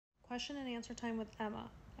Question and answer time with Emma.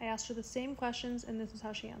 I asked her the same questions and this is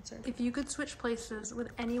how she answered. If you could switch places with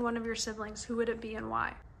any one of your siblings, who would it be and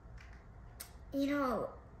why? You know,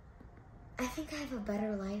 I think I have a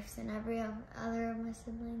better life than every other of my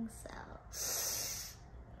siblings, so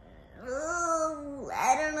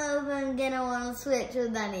I don't know if I'm gonna want to switch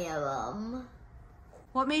with any of them.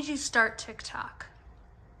 What made you start TikTok?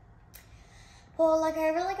 Well, like,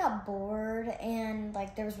 I really got bored and,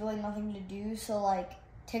 like, there was really nothing to do, so, like,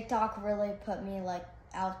 TikTok really put me, like,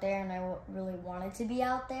 out there, and I really wanted to be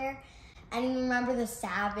out there. And remember the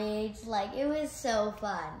Savage, like, it was so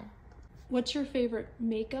fun. What's your favorite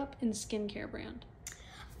makeup and skincare brand?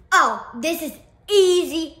 Oh, this is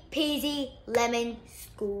easy peasy lemon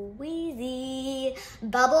squeezy.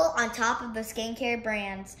 Bubble on top of the skincare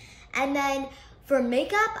brands. And then for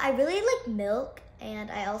makeup, I really like Milk, and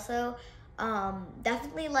I also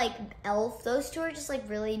definitely like e.l.f. Those two are just like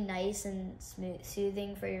really nice and smooth,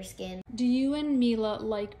 soothing for your skin. Do you and Mila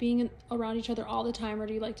like being around each other all the time, or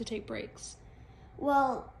do you like to take breaks?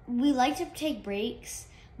 Well, we like to take breaks,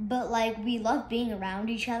 but like we love being around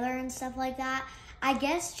each other and stuff like that. I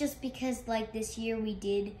guess just because like this year we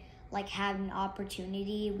did like have an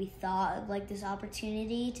opportunity, we thought of like this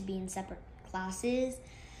opportunity to be in separate classes.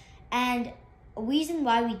 And a reason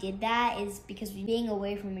why we did that is because being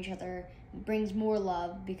away from each other brings more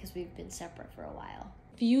love because we've been separate for a while.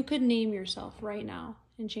 If you could name yourself right now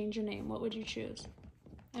and change your name, what would you choose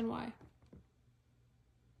and why?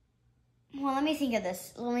 Well, let me think of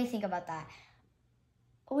this. Let me think about that.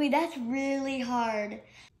 Wait, that's really hard.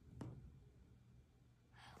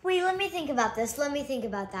 Wait, let me think about this. Let me think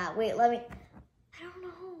about that. Wait, I don't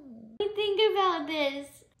know. Let me think about this.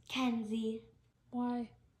 Kenzie. Why?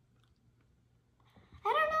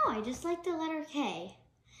 I don't know. I just like the letter K.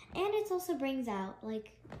 And it also brings out,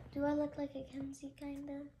 like, do I look like a Kenzie,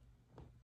 kinda?